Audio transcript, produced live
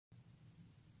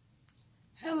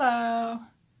Hello,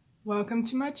 welcome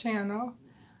to my channel.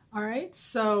 All right,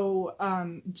 so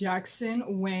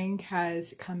Jackson Wang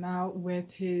has come out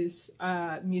with his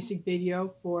music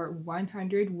video for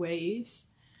 100 Ways.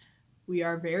 We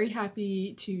are very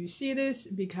happy to see this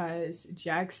because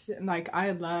Jackson,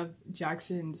 I love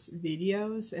Jackson's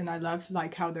videos and I love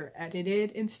how they're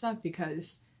edited and stuff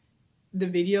because the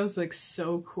videos look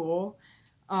so cool.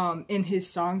 And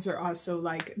his songs are also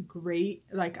great.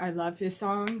 I love his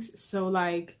songs. So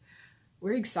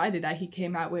we're excited that he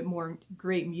came out with more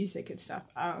great music and stuff.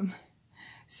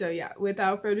 So yeah,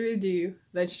 without further ado,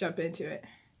 let's jump into it.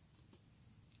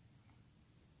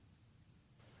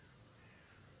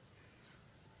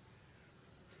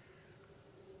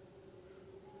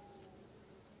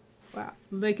 Wow,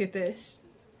 look at this.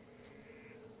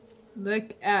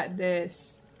 Look at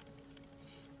this.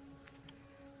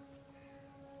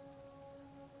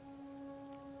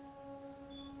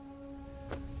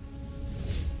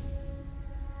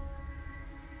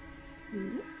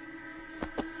 Ooh.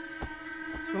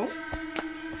 Oh.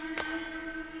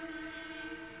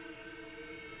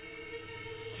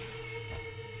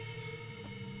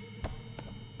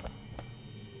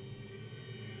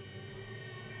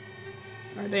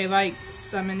 Are they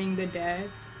summoning the dead?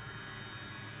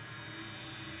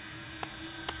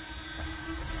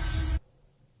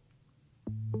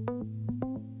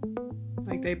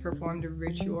 Like they performed a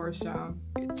ritual or something.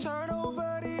 You turn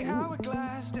over the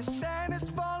hourglass, the sand is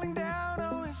falling down,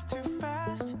 oh it's too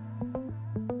fast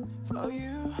for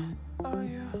you, oh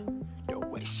you. Don't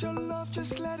waste your love,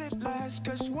 just let it last,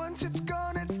 cause once it's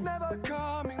gone, it's never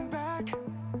coming back.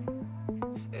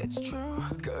 It's true,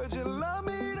 could you love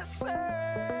me the same?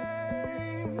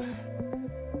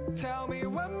 Tell me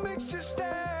what makes you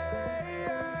stay.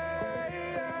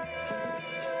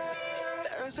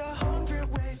 There's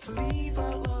 100 ways to leave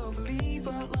a love, leave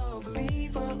a love,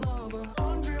 leave a love.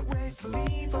 100 ways to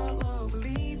leave a love,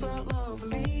 leave a love,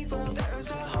 leave a love.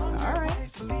 There's 100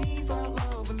 ways to leave a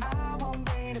love, and I won't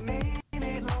wait a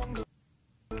minute longer.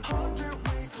 100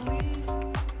 ways to leave,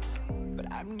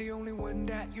 but I'm the only one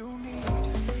that you need.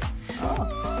 Oh.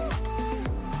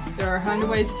 There are 100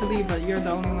 ways to leave, but you're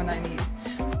the only one I need.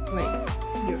 Wait.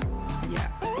 Yeah.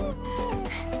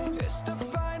 It's the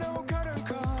final curtain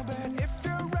call, but if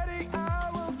you're ready, I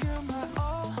will give my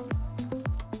all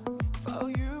for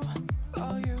you,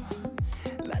 for you.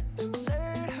 Let them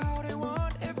say it how they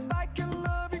want. If I can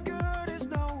love you good, it's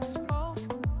no one's fault.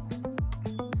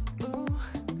 Ooh,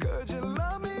 could you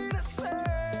love me the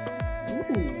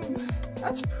same? Ooh,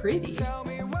 that's pretty. Tell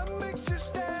me what makes you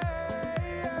stay.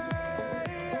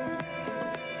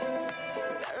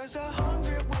 There's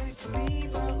 100 ways to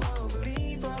leave a love,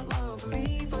 leave a love,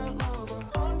 leave a love.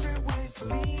 100 ways to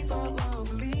leave a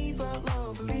love, leave a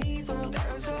love, leave a love.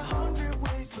 There's 100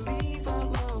 ways to leave a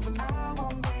love, and I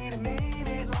won't wait a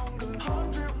minute longer.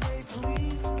 100 ways to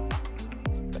leave,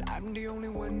 but I'm the only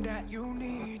one that you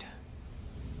need.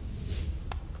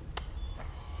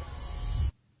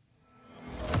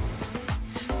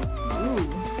 Ooh.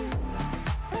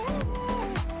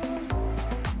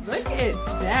 Look at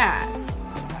that.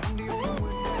 I'm the only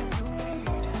one that you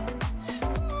need.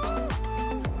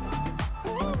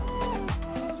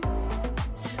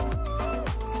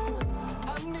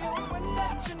 I'm the only one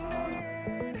that you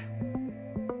need.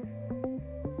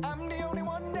 I'm the only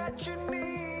one that you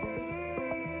need.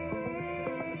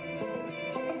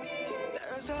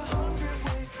 There's 100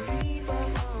 ways to leave a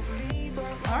love, leave a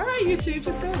love. All right, you two,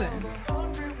 just go then.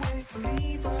 100 ways to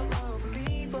leave a love,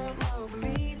 leave a love,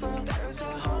 leave a love. There's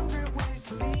 100 ways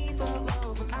to leave a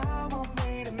love, and I won't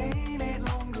wait a minute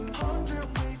longer.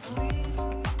 100 ways to leave,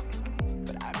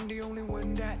 but I'm the only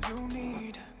one that you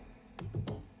need.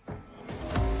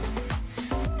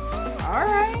 All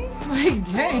right.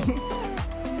 Dang.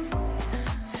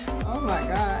 Oh my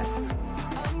God.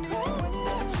 I'm the only one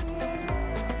that you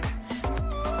need.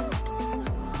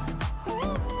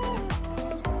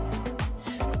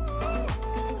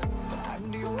 But I'm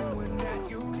the only one that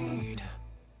you need.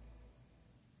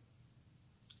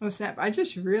 Oh snap, I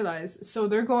just realized. So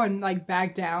they're going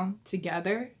back down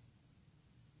together.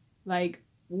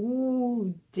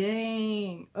 Ooh,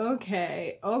 dang.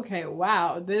 Okay,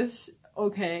 wow.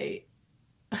 Okay.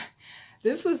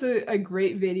 This was a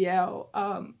great video.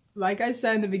 Like I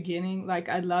said in the beginning,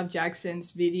 I love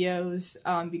Jackson's videos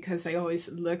because they always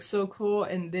look so cool,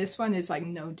 and this one is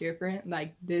no different.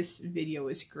 This video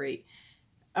is great.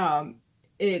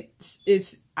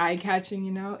 It's eye-catching,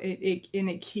 you know.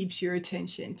 It keeps your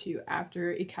attention too.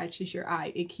 After it catches your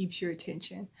eye, it keeps your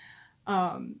attention.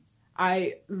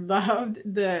 I loved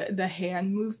the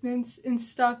hand movements and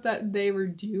stuff that they were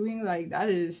doing. That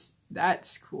is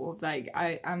that's cool. Like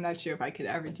I'm not sure if I could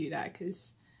ever do that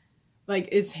because like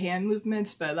it's hand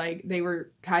movements, but like they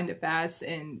were kind of fast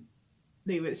and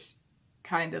they was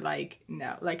kind of like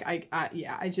no, like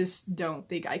yeah, I just don't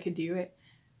think I could do it,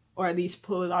 or at least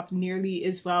pull it off nearly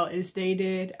as well as they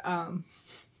did.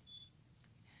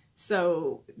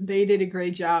 So they did a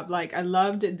great job. Like I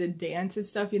loved the dance and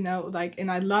stuff, you know, like, and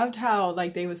I loved how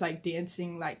like they was like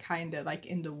dancing like kind of like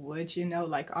in the woods, you know,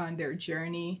 like on their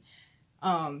journey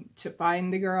to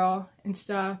find the girl and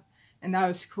stuff. And that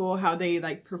was cool how they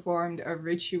like performed a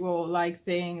ritual like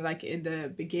thing like in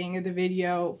the beginning of the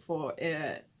video for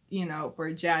it, you know,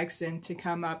 for Jackson to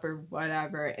come up or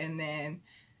whatever, and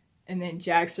then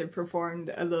Jackson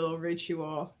performed a little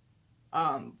ritual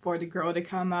for the girl to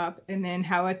come up, and then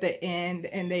how at the end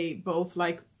and they both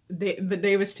like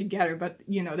they was together, but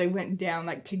you know they went down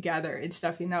like together and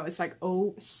stuff, you know. It's like,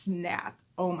 oh snap,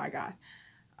 oh my god.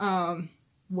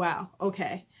 Wow,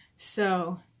 okay,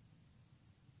 so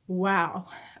wow,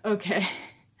 okay.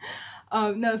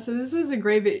 No, so this was a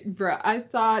great bit, bro. I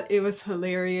thought it was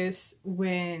hilarious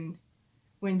when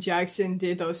Jackson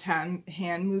did those hand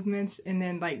movements and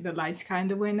then like the lights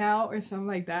kind of went out or something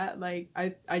like that. Like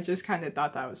I just kind of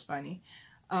thought that was funny.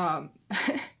 Like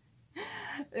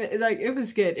it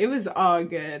was good. It was all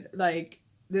good. Like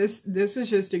this was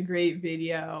just a great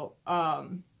video.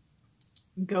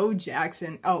 Go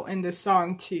Jackson. Oh, and the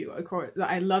song too. Of course,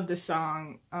 I love the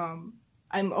song.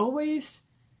 I'm always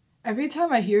every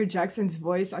time I hear Jackson's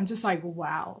voice, I'm just like,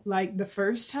 wow. Like the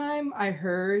first time I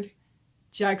heard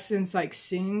Jackson's like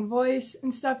singing voice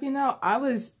and stuff, you know, I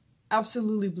was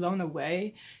absolutely blown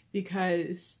away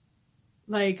because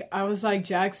like I was like,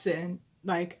 Jackson,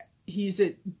 like he's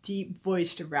a deep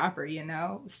voiced rapper, you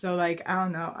know? So like I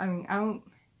don't know. I mean,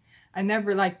 I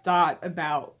never like thought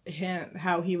about him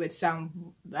how he would sound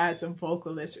as a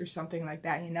vocalist or something like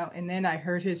that, you know? And then I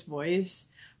heard his voice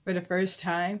for the first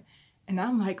time and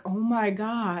I'm like, "Oh my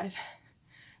god.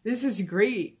 This is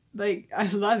great." Like I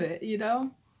love it, you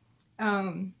know?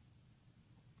 And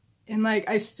like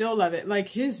I still love it. Like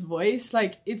his voice,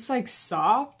 like it's like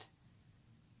soft,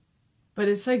 but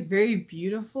it's like very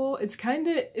beautiful. It's kind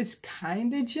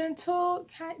of gentle,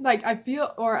 like I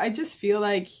feel, or I just feel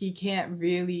like he can't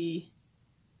really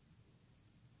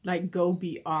like go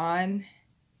beyond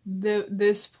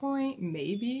this point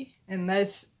maybe,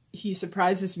 unless he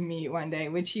surprises me one day,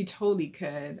 which he totally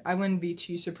could. I wouldn't be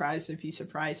too surprised if he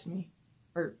surprised me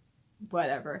or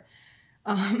whatever.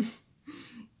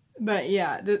 But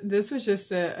yeah, this was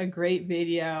just a great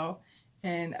video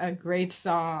and a great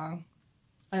song.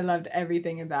 I loved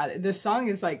everything about it. The song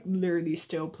is like literally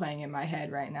still playing in my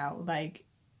head right now. Like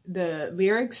the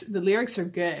lyrics are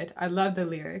good. I love the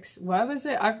lyrics. What was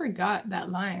it? I forgot that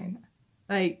line.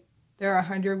 Like there are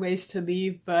 100 ways to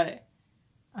leave, but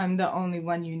I'm the only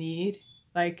one you need.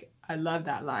 Like I love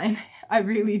that line. I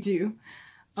really do.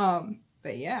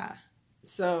 But yeah.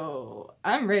 So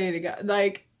I'm ready to go.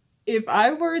 Like if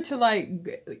I were to like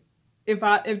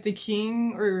if the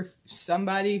king or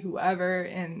somebody, whoever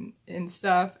and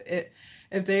stuff,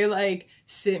 if they like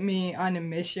sent me on a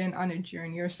mission, on a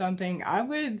journey or something, I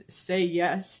would say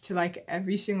yes to like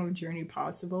every single journey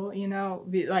possible, you know?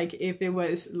 Like if it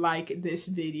was like this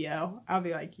video, I'll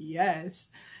be like yes.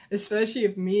 Especially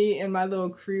if me and my little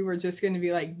crew were just gonna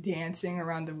be like dancing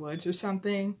around the woods or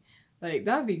something. Like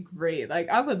that'd be great. Like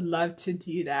I would love to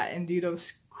do that and do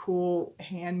those cool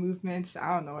hand movements.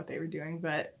 I don't know what they were doing,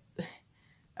 but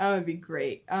that would be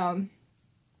great.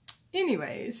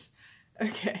 Anyways,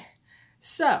 okay.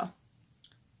 So,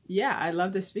 yeah, I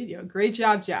love this video. Great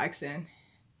job, Jackson.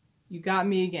 You got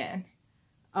me again.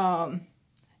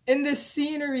 In the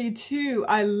scenery too,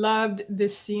 I loved the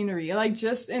scenery. Like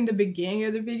just in the beginning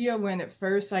of the video when it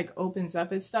first like opens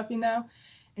up and stuff, you know,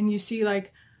 and you see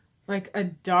like a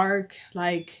dark,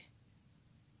 like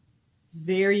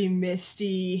very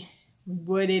misty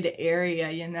wooded area,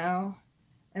 you know?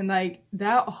 And like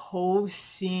that whole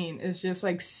scene is just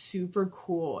like super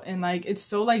cool and like it's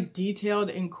so like detailed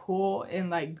and cool and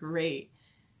like great.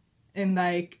 And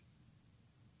like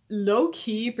low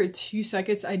key for 2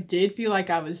 seconds I did feel like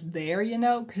I was there, you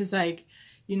know, because like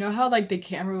you know how like the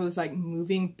camera was like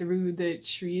moving through the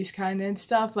trees kind of and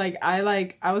stuff. Like I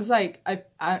was like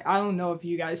I don't know if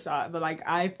you guys saw it, but like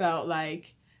I felt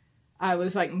like I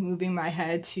was like moving my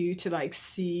head too to like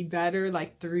see better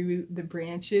like through the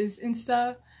branches and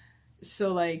stuff.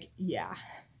 So like yeah,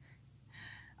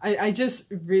 I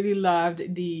just really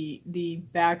loved the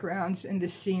backgrounds and the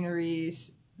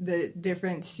sceneries, the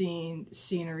different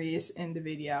sceneries in the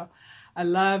video. I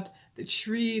loved the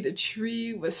tree. The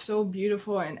tree was so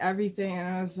beautiful and everything, and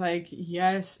I was like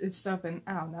yes, it's stuff, and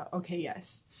I don't know. Okay,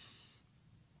 yes.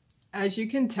 As you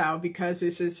can tell, because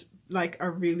this is like a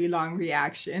really long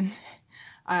reaction,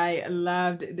 I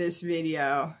loved this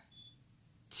video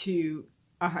to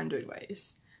 100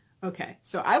 ways. Okay,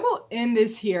 so I will end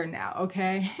this here now,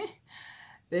 okay?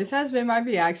 This has been my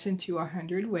reaction to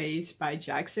 100 Ways by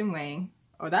Jackson Wang.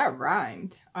 Oh, that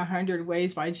rhymed. 100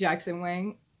 Ways by Jackson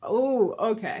Wang. Oh,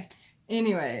 okay.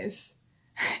 Anyways,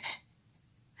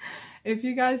 if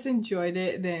you guys enjoyed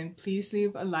it, then please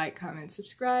leave a like, comment,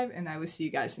 subscribe, and I will see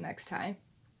you guys next time.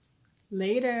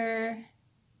 Later.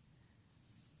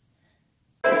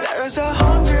 There's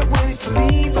 100 ways to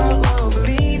leave a lover,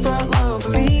 leave a lover,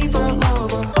 leave a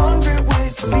lover.